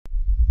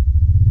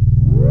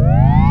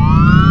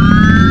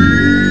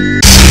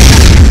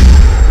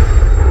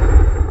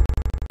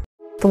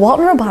The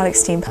Walton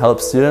Robotics team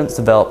helps students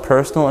develop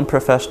personal and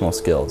professional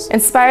skills,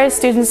 inspires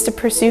students to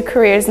pursue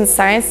careers in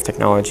science,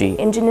 technology,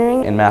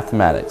 engineering, and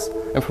mathematics,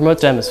 and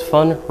promotes them as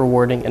fun,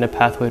 rewarding, and a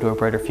pathway to a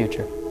brighter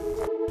future.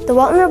 The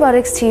Walton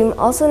Robotics team,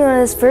 also known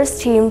as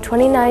First Team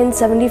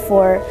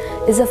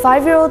 2974, is a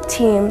 5-year-old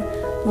team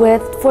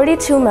with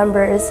 42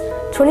 members,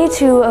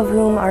 22 of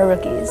whom are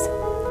rookies.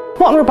 The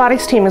Walton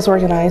Robotics team is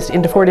organized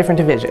into 4 different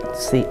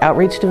divisions: the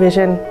Outreach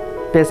Division,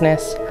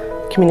 Business,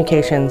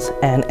 Communications,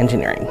 and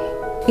Engineering.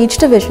 Each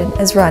division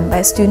is run by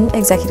a student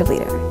executive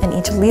leader, and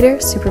each leader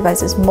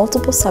supervises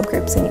multiple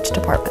subgroups in each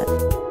department.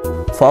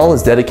 Fall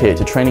is dedicated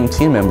to training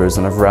team members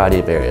in a variety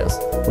of areas.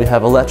 We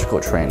have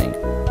electrical training,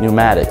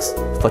 pneumatics,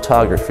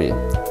 photography,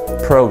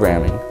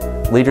 programming,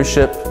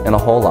 leadership, and a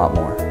whole lot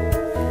more.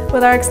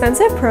 With our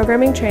extensive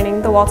programming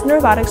training, the Walton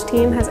Robotics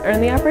team has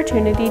earned the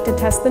opportunity to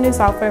test the new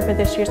software for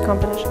this year's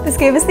competition. This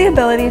gave us the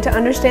ability to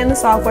understand the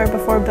software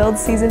before build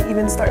season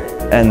even started.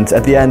 And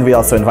at the end, we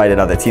also invited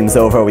other teams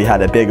over. We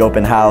had a big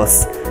open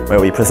house where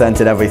we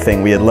presented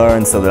everything we had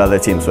learned so that other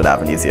teams would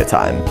have an easier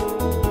time.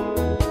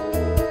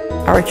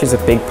 Outreach is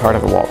a big part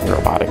of the Walton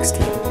Robotics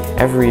team.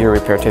 Every year we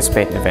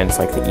participate in events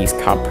like the East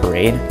Cobb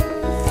Parade.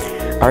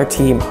 Our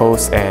team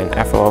hosts an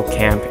FLO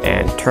camp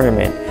and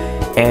tournament,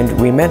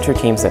 and we mentor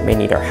teams that may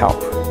need our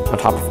help. On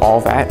top of all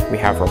that, we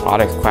have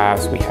robotics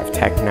class, we have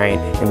tech night,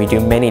 and we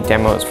do many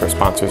demos for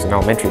sponsors in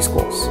elementary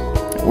schools.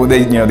 Well,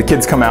 the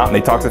kids come out and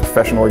they talk to the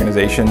professional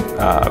organization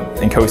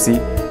in COSI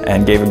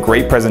and gave a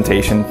great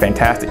presentation,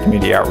 fantastic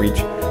community outreach.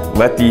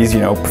 Let these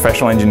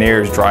professional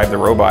engineers drive the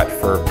robot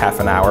for half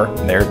an hour,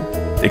 and they're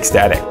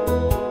ecstatic.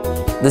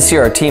 This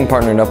year our team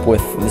partnered up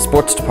with the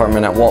sports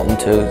department at Walton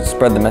to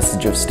spread the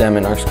message of STEM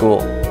in our school.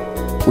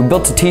 We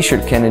built a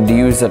t-shirt cannon to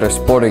use at our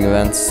sporting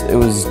events. It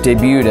was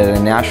debuted at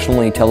a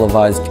nationally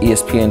televised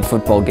ESPN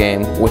football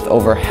game with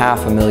over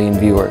 500,000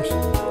 viewers.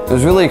 It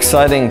was really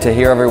exciting to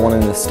hear everyone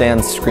in the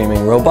stands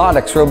screaming,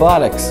 "Robotics,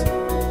 robotics!"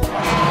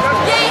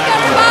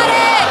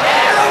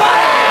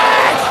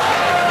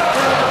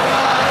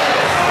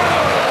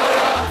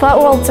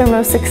 Flatworld's our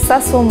most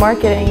successful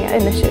marketing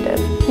initiative.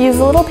 He used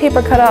a little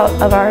paper cutout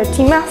of our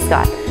team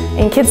mascot,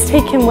 and kids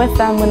take him with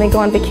them when they go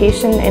on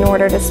vacation in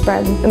order to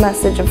spread the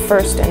message of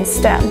FIRST and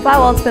STEM.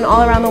 Flatworld's been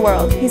all around the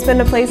world. He's been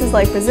to places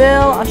like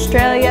Brazil,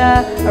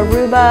 Australia,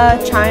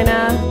 Aruba,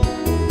 China.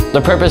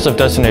 The purpose of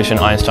Destination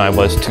Einstein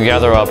was to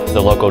gather up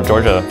the local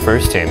Georgia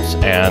FIRST teams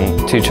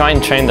and to try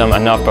and train them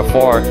enough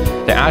before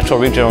the actual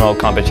regional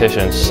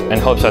competitions in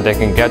hopes that they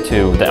can get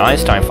to the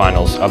Einstein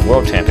finals of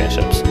World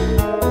Championships.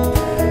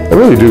 I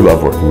really do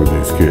love working with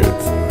these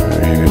kids. I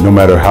mean, no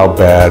matter how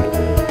bad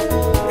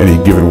any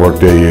given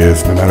workday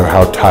is, no matter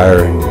how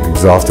tiring and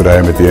exhausted I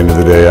am at the end of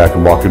the day, I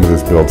can walk into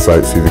this build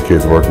site, see the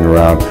kids working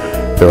around,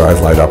 their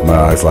eyes light up, my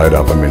eyes light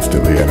up, I'm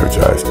instantly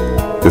energized.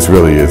 This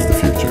really is the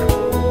future.